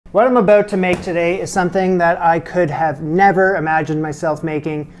What I'm about to make today is something that I could have never imagined myself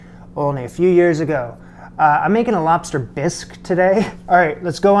making only a few years ago. I'm making a lobster bisque today. All right,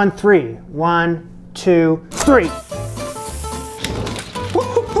 let's go on 3. 1, 2, 3.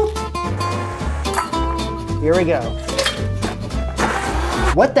 Here we go.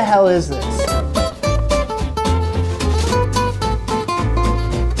 What the hell is this?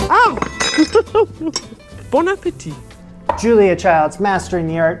 Ow! Bon appetit. Julia Child's Mastering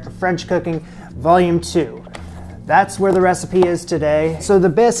the Art of French Cooking, Volume 2. That's where the recipe is today. So the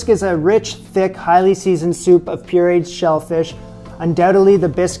bisque is a rich, thick, highly seasoned soup of pureed shellfish. Undoubtedly, the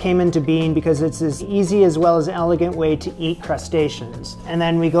bisque came into being because it's as easy as well as an elegant way to eat crustaceans. And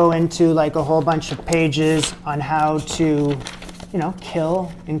then we go into like a whole bunch of pages on how to,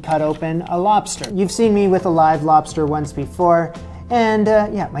 kill and cut open a lobster. You've seen me with a live lobster once before, and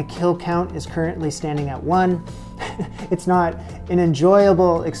yeah, my kill count is currently standing at 1. It's not an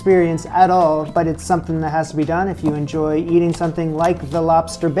enjoyable experience at all, but it's something that has to be done if you enjoy eating something like the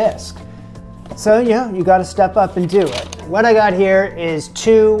lobster bisque. So you got to step up and do it. What I got here is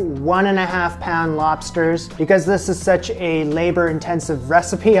 2 1.5-pound lobsters. Because this is such a labor-intensive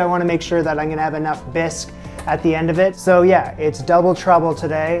recipe, I want to make sure that I'm going to have enough bisque at the end of it. So yeah, it's double trouble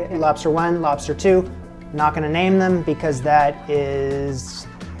today. Lobster 1, lobster 2. I'm not going to name them because that is...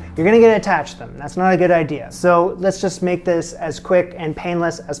 You're gonna get attached to them. That's not a good idea. So let's just make this as quick and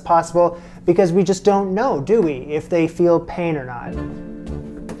painless as possible because we just don't know, do we, if they feel pain or not.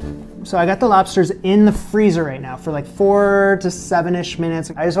 So I got the lobsters in the freezer right now for like 4 to 7-ish minutes.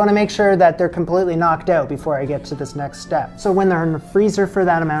 I just wanna make sure that they're completely knocked out before I get to this next step. So when they're in the freezer for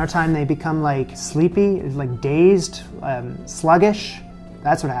that amount of time, they become like sleepy, like dazed, sluggish.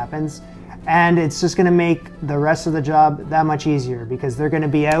 That's what happens. And it's just gonna make the rest of the job that much easier because they're gonna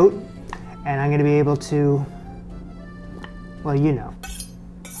be out and I'm gonna be able to, well,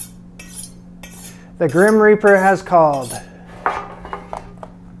 The Grim Reaper has called.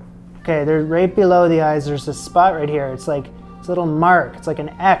 Okay, they're right below the eyes. There's a spot right here. It's like it's a little mark. It's like an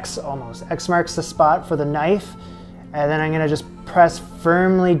X almost. X marks the spot for the knife. And then I'm gonna just press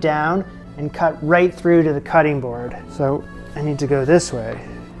firmly down and cut right through to the cutting board. So I need to go this way.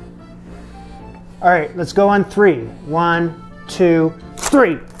 All right, let's go on 3. 1, 2,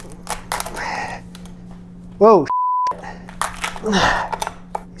 3. Whoa,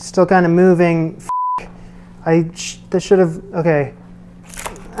 he's still kind of moving. This should have, okay.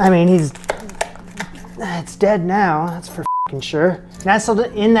 I mean, it's dead now, that's for sure. Nestled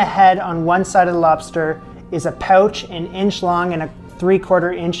in the head on one side of the lobster is a pouch 1 inch long and a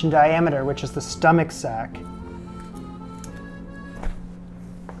 3/4 inch in diameter, which is the stomach sac.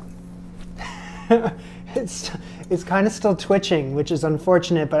 It's kind of still twitching, which is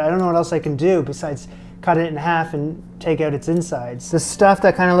unfortunate, but I don't know what else I can do besides cut it in half and take out its insides. The stuff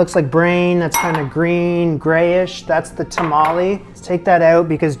that kind of looks like brain, that's kind of green, grayish, that's the tamale. Let's take that out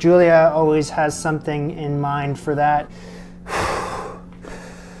because Julia always has something in mind for that.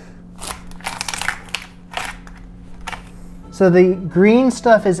 So the green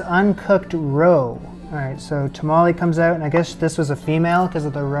stuff is uncooked roe. All right, so tamale comes out, and I guess this was a female because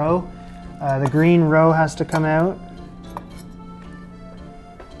of the roe. The green roe has to come out.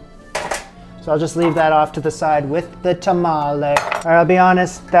 So I'll just leave that off to the side with the tamale. All right, I'll be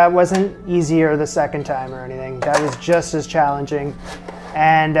honest, that wasn't easier the second time or anything. That was just as challenging.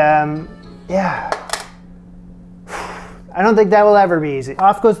 And yeah, I don't think that will ever be easy.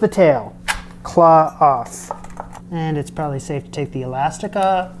 Off goes the tail, claw off. And it's probably safe to take the elastic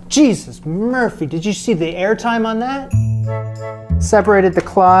off. Jesus, Murphy, did you see the airtime on that? Separated the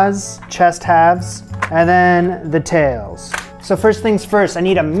claws, chest halves, and then the tails. So first things first, I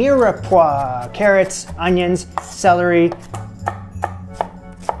need a mirepoix, carrots, onions, celery.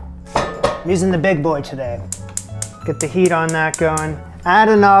 I'm using the big boy today. Get the heat on that going. Add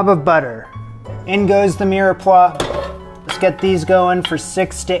a knob of butter. In goes the mirepoix. Let's get these going for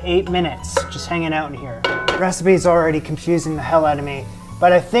 6 to 8 minutes, just hanging out in here. The recipe's already confusing the hell out of me,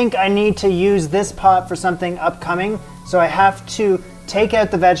 but I think I need to use this pot for something upcoming, so I have to take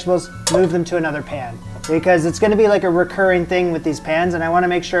out the vegetables, move them to another pan, because it's gonna be like a recurring thing with these pans, and I wanna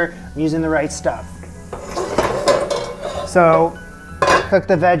make sure I'm using the right stuff. So, cook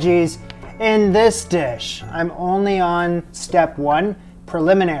the veggies. In this dish, I'm only on step 1,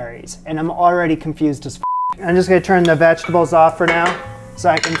 preliminaries, and I'm already confused as f***. I'm just gonna turn the vegetables off for now, so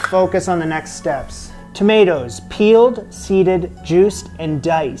I can focus on the next steps. Tomatoes, peeled, seeded, juiced, and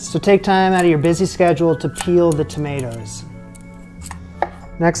diced. So take time out of your busy schedule to peel the tomatoes.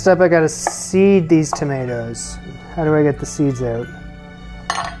 Next up, I gotta seed these tomatoes. How do I get the seeds out?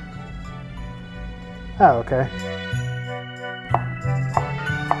 Oh, okay.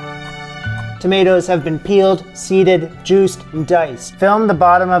 Tomatoes have been peeled, seeded, juiced, and diced. Film the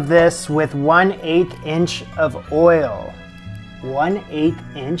bottom of this with 1/8 inch of oil. 1/8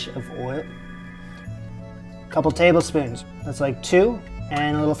 inch of oil? Couple tablespoons. That's like 2,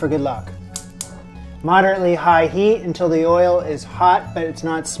 and a little for good luck. Moderately high heat until the oil is hot, but it's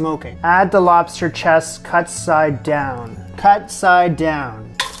not smoking. Add the lobster chest cut side down. Cut side down.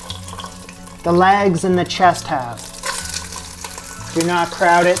 The legs and the chest half. Do not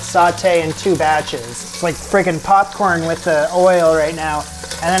crowd it, saute in 2 batches. It's like freaking popcorn with the oil right now.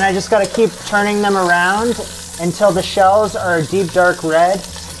 And then I just gotta keep turning them around until the shells are a deep dark red,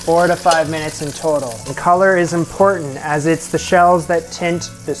 4 to 5 minutes in total. The color is important as it's the shells that tint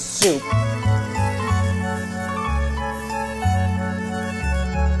the soup.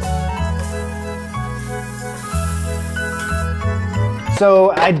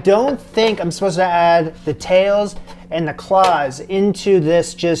 So I don't think I'm supposed to add the tails and the claws into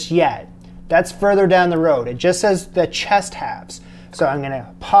this just yet. That's further down the road. It just says the chest halves. So I'm gonna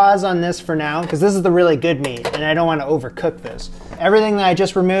pause on this for now because this is the really good meat and I don't want to overcook this. Everything that I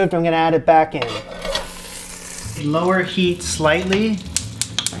just removed, I'm gonna add it back in. Lower heat slightly.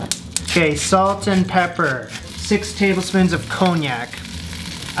 Okay, salt and pepper. 6 tablespoons of cognac.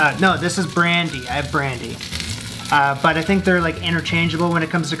 No, this is brandy. I have brandy. But I think they're like interchangeable when it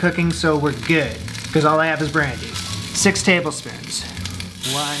comes to cooking, so we're good because all I have is brandy. 6 tablespoons.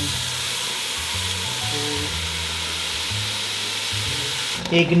 1,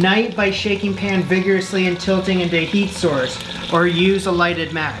 2. Ignite by shaking pan vigorously and tilting into heat source, or use a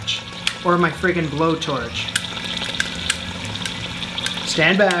lighted match, or my friggin' blowtorch.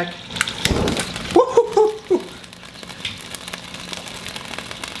 Stand back.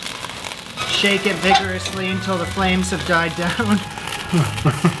 Shake it vigorously until the flames have died down.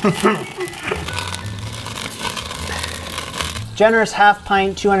 Generous half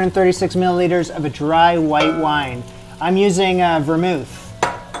pint, 236 milliliters of a dry white wine. I'm using vermouth.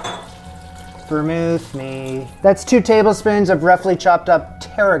 Vermouth me. That's 2 tablespoons of roughly chopped up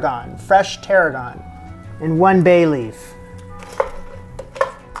tarragon, fresh tarragon, and 1 bay leaf.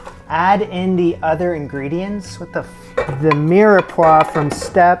 Add in the other ingredients. What the the mirepoix from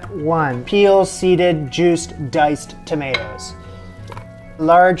step 1. Peel, seeded, juiced, diced tomatoes.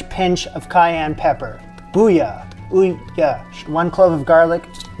 Large pinch of cayenne pepper. Booyah. Ooh, yeah. 1 clove of garlic,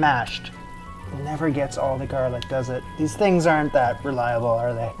 mashed. It never gets all the garlic, does it? These things aren't that reliable,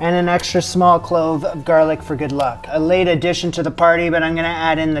 are they? And an extra small clove of garlic for good luck. A late addition to the party, but I'm gonna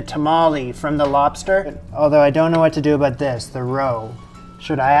add in the tamale from the lobster. Although I don't know what to do about this, the roe.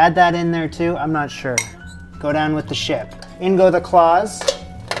 Should I add that in there too? I'm not sure. Go down with the ship. In go the claws.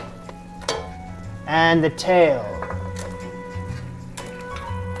 And the tail.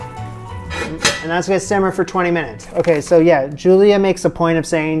 And that's gonna simmer for 20 minutes. Okay, so yeah, Julia makes a point of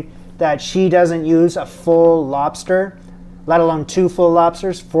saying that she doesn't use a full lobster, let alone 2 full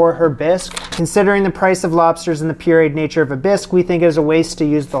lobsters for her bisque. Considering the price of lobsters and the pureed nature of a bisque, we think it is a waste to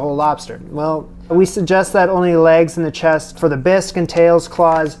use the whole lobster. Well, we suggest that only legs and the chest for the bisque and tails,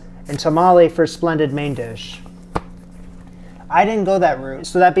 claws, and tamale for a splendid main dish. I didn't go that route.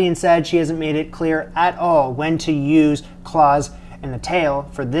 So that being said, she hasn't made it clear at all when to use claws and the tail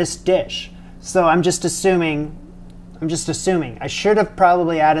for this dish. So I'm just assuming. I should have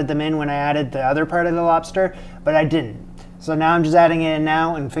probably added them in when I added the other part of the lobster, but I didn't. So now I'm just adding it in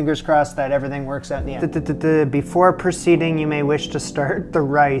now, and fingers crossed that everything works out in the end. Before proceeding, you may wish to start the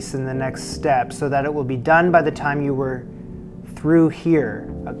rice in the next step so that it will be done by the time you were through here.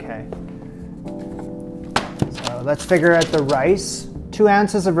 Okay. So let's figure out the rice. 2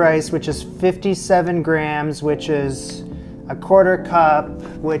 ounces of rice, which is 57 grams, which is a 1/4 cup,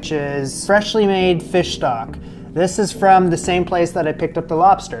 which is freshly made fish stock. This is from the same place that I picked up the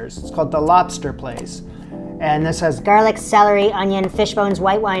lobsters. It's called the Lobster Place. And this has garlic, celery, onion, fish bones,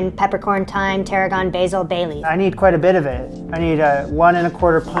 white wine, peppercorn, thyme, tarragon, basil, bay leaf. I need quite a bit of it. I need 1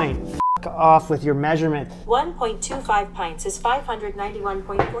 1/4 pint. F off with your measurement. 1.25 pints is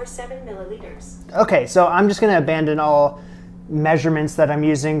 591.47 milliliters. Okay, so I'm just gonna abandon all measurements that I'm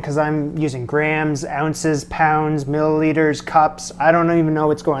using because I'm using grams, ounces, pounds, milliliters, cups. I don't even know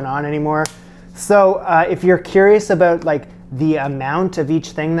what's going on anymore. So if you're curious about like the amount of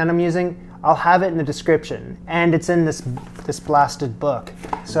each thing that I'm using, I'll have it in the description, and it's in this blasted book.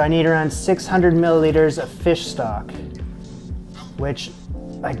 So I need around 600 milliliters of fish stock, which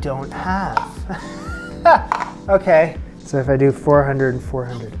I don't have. Okay, so if I do 400 and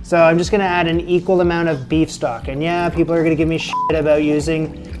 400. So I'm just gonna add an equal amount of beef stock, and yeah, people are gonna give me shit about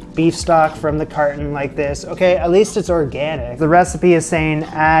using beef stock from the carton like this. Okay, at least it's organic. The recipe is saying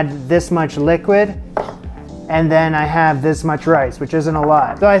add this much liquid And then I have this much rice, which isn't a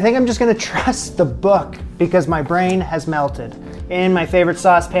lot. So I think I'm just gonna trust the book because my brain has melted. In my favorite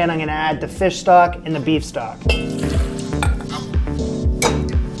saucepan, I'm gonna add the fish stock and the beef stock.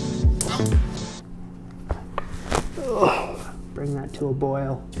 Bring that to a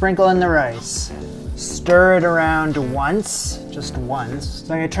boil. Sprinkle in the rice. Stir it around once, just once.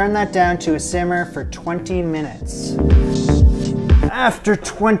 So I'm gonna turn that down to a simmer for 20 minutes. After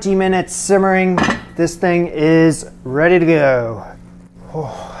 20 minutes simmering, this thing is ready to go.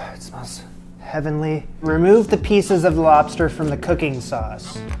 Oh, it smells heavenly. Remove the pieces of the lobster from the cooking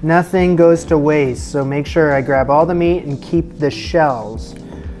sauce. Nothing goes to waste, so make sure I grab all the meat and keep the shells.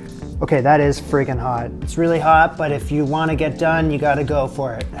 Okay, that is freaking hot. It's really hot, but if you want to get done, you gotta go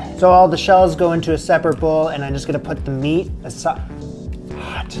for it. So all the shells go into a separate bowl, and I'm just gonna put the meat aside.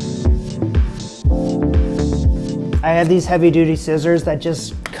 Hot. I have these heavy-duty scissors that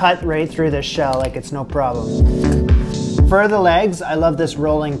just cut right through the shell like it's no problem. For the legs, I love this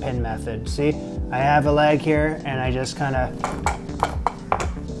rolling pin method. See, I have a leg here, and I just kind of,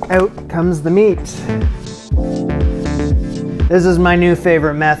 out comes the meat. This is my new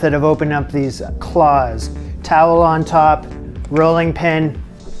favorite method of opening up these claws. Towel on top, rolling pin.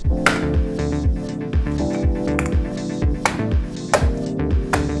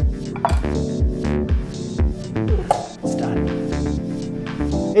 It's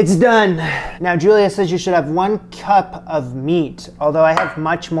done. It's done. Now Julia says you should have 1 cup of meat, although I have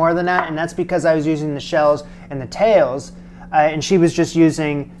much more than that, and that's because I was using the shells and the tails, and she was just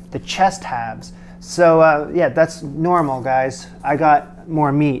using the chest halves. So yeah, that's normal, guys. I got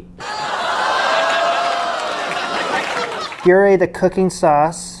more meat. Puree the cooking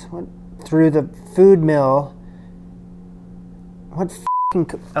sauce through the food mill. What f***ing,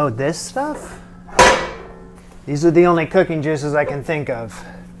 oh, this stuff? These are the only cooking juices I can think of.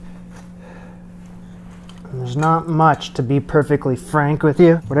 There's not much, to be perfectly frank with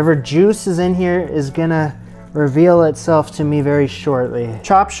you. Whatever juice is in here is gonna reveal itself to me very shortly.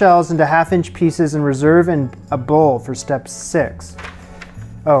 Chop shells into 1/2-inch pieces and reserve in a bowl for step 6.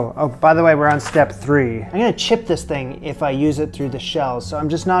 Oh, by the way, we're on step 3. I'm gonna chip this thing if I use it through the shells, so I'm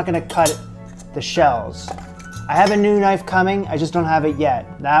just not gonna cut the shells. I have a new knife coming, I just don't have it yet.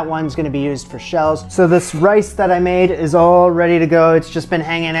 That one's gonna be used for shells. So this rice that I made is all ready to go. It's just been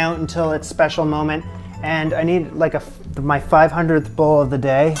hanging out until its special moment. And I need like my 500th bowl of the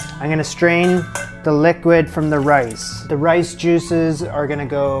day. I'm gonna strain the liquid from the rice. The rice juices are gonna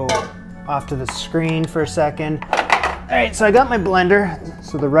go off to the screen for a second. All right, so I got my blender.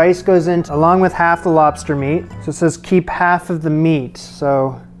 So the rice goes in along with half the lobster meat. So it says keep half of the meat.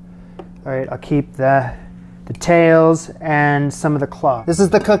 So, all right, I'll keep the tails and some of the claw. This is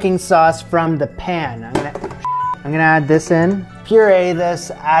the cooking sauce from the pan. I'm gonna add this in. Puree this,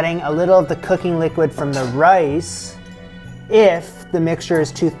 adding a little of the cooking liquid from the rice if the mixture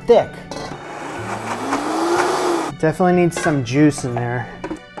is too thick. Definitely needs some juice in there.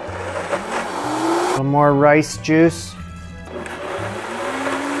 A little more rice juice.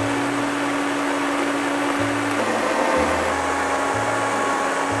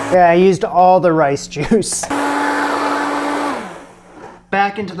 Yeah, I used all the rice juice.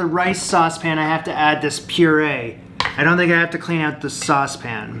 Back into the rice saucepan, I have to add this puree. I don't think I have to clean out the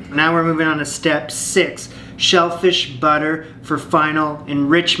saucepan. Now we're moving on to step 6, shellfish butter for final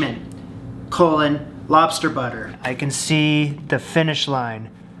enrichment, lobster butter. I can see the finish line.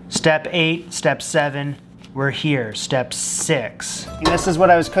 Step 8, step 7, we're here, step 6. And this is what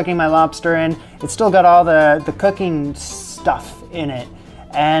I was cooking my lobster in. It's still got all the cooking stuff in it.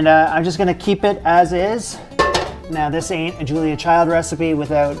 And I'm just gonna keep it as is. Now this ain't a Julia Child recipe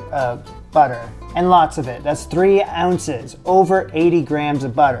without butter. And lots of it. That's 3 ounces, over 80 grams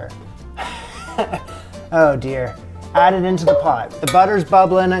of butter. Oh dear. Add it into the pot. The butter's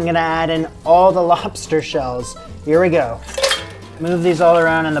bubbling. I'm gonna add in all the lobster shells. Here we go. Move these all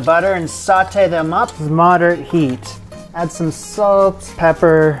around in the butter and saute them up with moderate heat. Add some salt,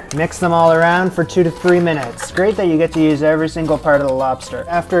 pepper, mix them all around for 2 to 3 minutes. Great that you get to use every single part of the lobster.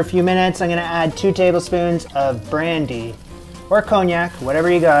 After a few minutes, I'm gonna add 2 tablespoons of brandy or cognac,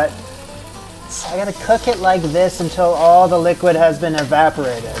 whatever you got. So I gotta cook it like this until all the liquid has been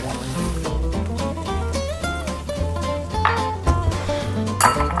evaporated.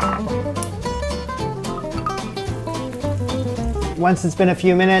 Once it's been a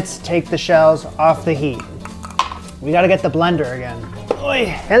few minutes, take the shells off the heat. We gotta get the blender again. Oi,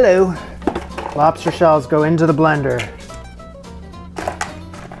 hello. Lobster shells go into the blender.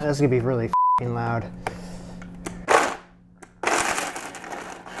 This is gonna be really f***ing loud.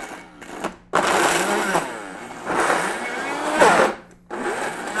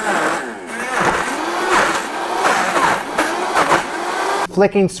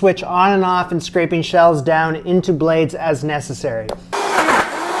 flicking switch on and off and scraping shells down into blades as necessary.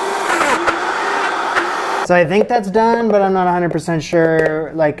 So I think that's done, but I'm not 100%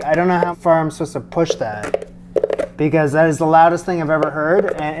 sure. Like, I don't know how far I'm supposed to push that, because that is the loudest thing I've ever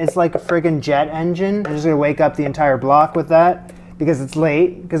heard, and it's like a friggin' jet engine. I'm just gonna wake up the entire block with that because it's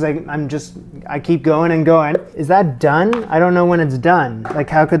late, because I keep going and going. Is that done? I don't know when it's done. Like,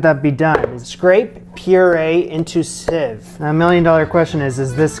 how could that be done? Scrape puree into sieve. Now, $1 million question is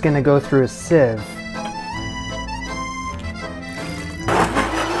this gonna go through a sieve?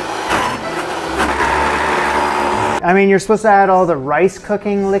 I mean, you're supposed to add all the rice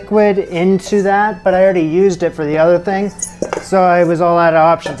cooking liquid into that, but I already used it for the other thing, so I was all out of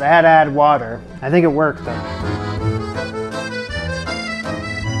options. I had to add water. I think it worked though.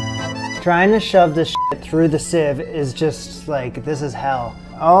 Trying to shove this shit through the sieve is just like, this is hell.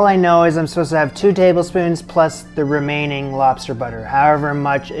 All I know is I'm supposed to have 2 tablespoons plus the remaining lobster butter, however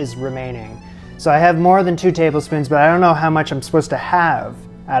much is remaining. So I have more than 2 tablespoons, but I don't know how much I'm supposed to have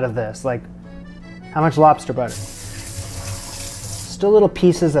out of this. Like, how much lobster butter? Still little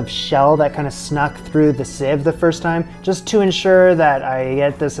pieces of shell that kind of snuck through the sieve the first time. Just to ensure that I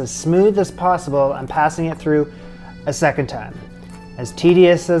get this as smooth as possible, I'm passing it through a second time. As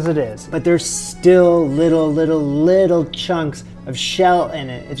tedious as it is. But there's still little chunks of shell in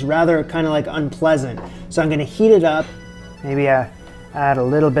it. It's rather kind of like unpleasant. So I'm gonna heat it up. Maybe I add a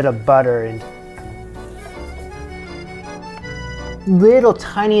little bit of butter and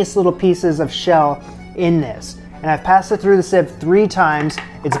tiniest little pieces of shell in this. And I've passed it through the sieve 3 times.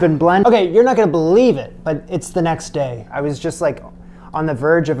 It's been blended. Okay, you're not gonna believe it, but it's the next day. I was just like on the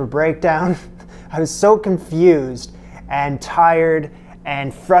verge of a breakdown. I was so confused and tired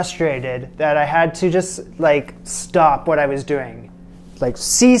and frustrated that I had to just like stop what I was doing. Like,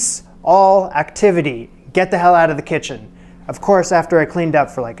 cease all activity. Get the hell out of the kitchen. Of course, after I cleaned up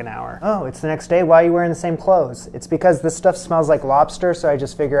for like an hour. Oh, it's the next day. Why are you wearing the same clothes? It's because this stuff smells like lobster, so I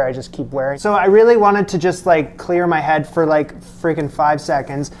just figure I just keep wearing. So I really wanted to just like clear my head for like freaking 5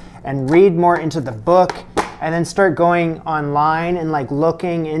 seconds and read more into the book, and then start going online and like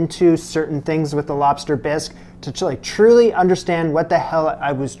looking into certain things with the Lobster Bisque to like truly understand what the hell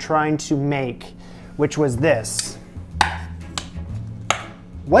I was trying to make, which was this.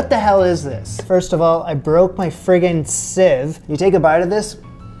 What the hell is this? First of all, I broke my friggin' sieve. You take a bite of this,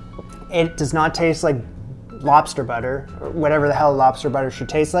 it does not taste like lobster butter, or whatever the hell lobster butter should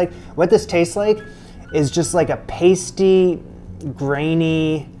taste like. What this tastes like is just like a pasty,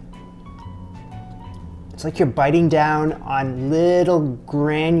 grainy, it's like you're biting down on little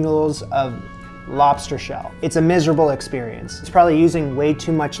granules of lobster shell. It's a miserable experience. It's probably using way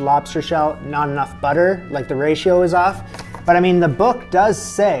too much lobster shell, not enough butter, like the ratio is off. But I mean, the book does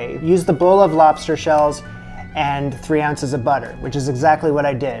say, use the bowl of lobster shells and 3 ounces of butter, which is exactly what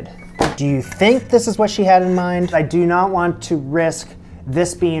I did. Do you think this is what she had in mind? I do not want to risk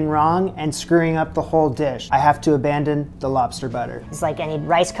this being wrong and screwing up the whole dish. I have to abandon the lobster butter. It's like I need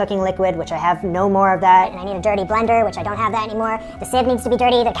rice cooking liquid, which I have no more of that. And I need a dirty blender, which I don't have that anymore. The sieve needs to be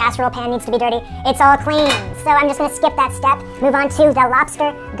dirty, the casserole pan needs to be dirty. It's all clean. So I'm just gonna skip that step, move on to the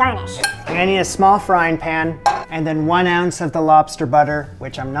lobster garnish. I need a small frying pan and then 1 ounce of the lobster butter,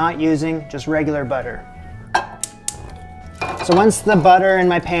 which I'm not using, just regular butter. So once the butter in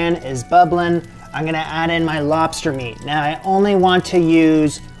my pan is bubbling, I'm gonna add in my lobster meat. Now I only want to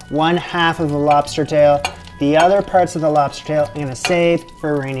use 1/2 of the lobster tail. The other parts of the lobster tail I'm gonna save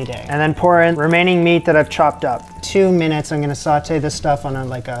for a rainy day. And then pour in remaining meat that I've chopped up. 2 minutes, I'm gonna saute this stuff on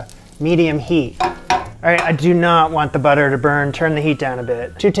a medium heat. All right, I do not want the butter to burn. Turn the heat down a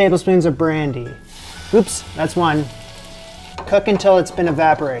bit. 2 tablespoons of brandy. Oops, that's 1. Cook until it's been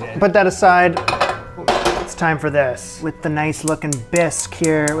evaporated. Put that aside. It's time for this. With the nice looking bisque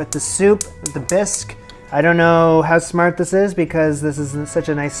here, with the soup, with the bisque. I don't know how smart this is because this is such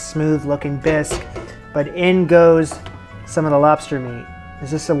a nice smooth looking bisque, but in goes some of the lobster meat.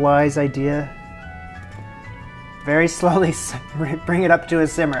 Is this a wise idea? Very slowly bring it up to a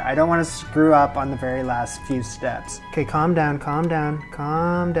simmer. I don't want to screw up on the very last few steps. Okay, calm down, calm down,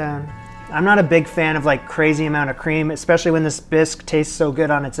 calm down. I'm not a big fan of like crazy amount of cream, especially when this bisque tastes so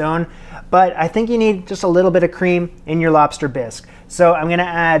good on its own, but I think you need just a little bit of cream in your lobster bisque. So I'm gonna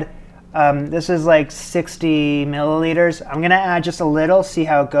add, this is like 60 milliliters. I'm gonna add just a little, see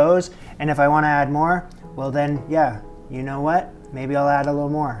how it goes, and if I wanna add more, well then, yeah, you know what? Maybe I'll add a little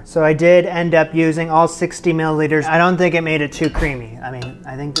more. So I did end up using all 60 milliliters. I don't think it made it too creamy. I mean,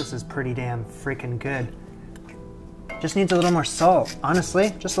 I think this is pretty damn freaking good. Just needs a little more salt,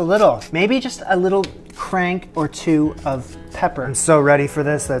 honestly, just a little. Maybe just a little crank or 2 of pepper. I'm so ready for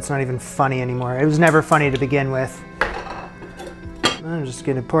this that it's not even funny anymore. It was never funny to begin with. I'm just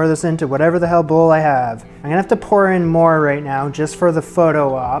gonna pour this into whatever the hell bowl I have. I'm gonna have to pour in more right now just for the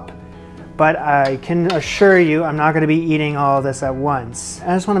photo op, but I can assure you I'm not gonna be eating all this at once.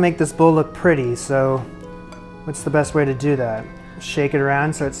 I just wanna make this bowl look pretty, so what's the best way to do that? Shake it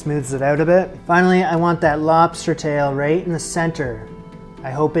around so it smooths it out a bit. Finally, I want that lobster tail right in the center.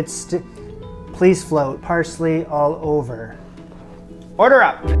 I hope it's please float parsley all over. Order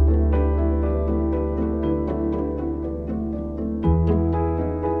up!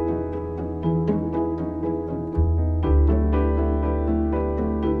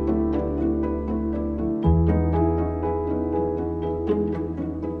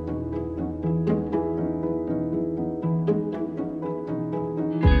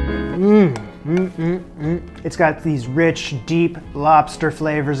 It's got these rich, deep lobster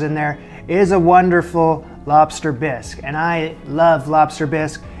flavors in there. It is a wonderful lobster bisque, and I love lobster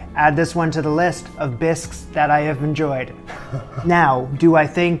bisque. Add this one to the list of bisques that I have enjoyed. Now, do I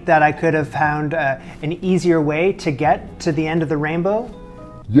think that I could have found an easier way to get to the end of the rainbow?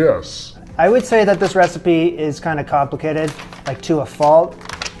 Yes. I would say that this recipe is kind of complicated, like to a fault.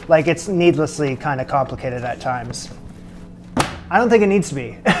 Like it's needlessly kind of complicated at times. I don't think it needs to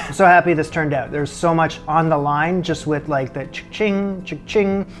be. I'm so happy this turned out. There's so much on the line just with like the ching,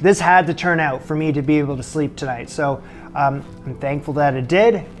 ching. This had to turn out for me to be able to sleep tonight. So I'm thankful that it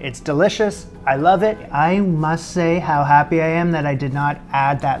did. It's delicious. I love it. I must say how happy I am that I did not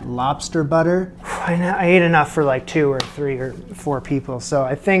add that lobster butter. I ate enough for like 2 or 3 or 4 people. So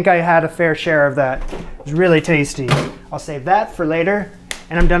I think I had a fair share of that. It was really tasty. I'll save that for later.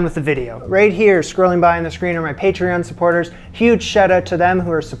 And I'm done with the video. Right here, scrolling by on the screen are my Patreon supporters. Huge shout out to them who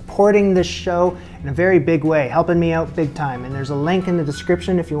are supporting this show in a very big way, helping me out big time. And there's a link in the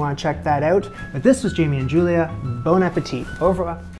description if you want to check that out. But this was Jamie and Julia. Bon appetit. Au revoir.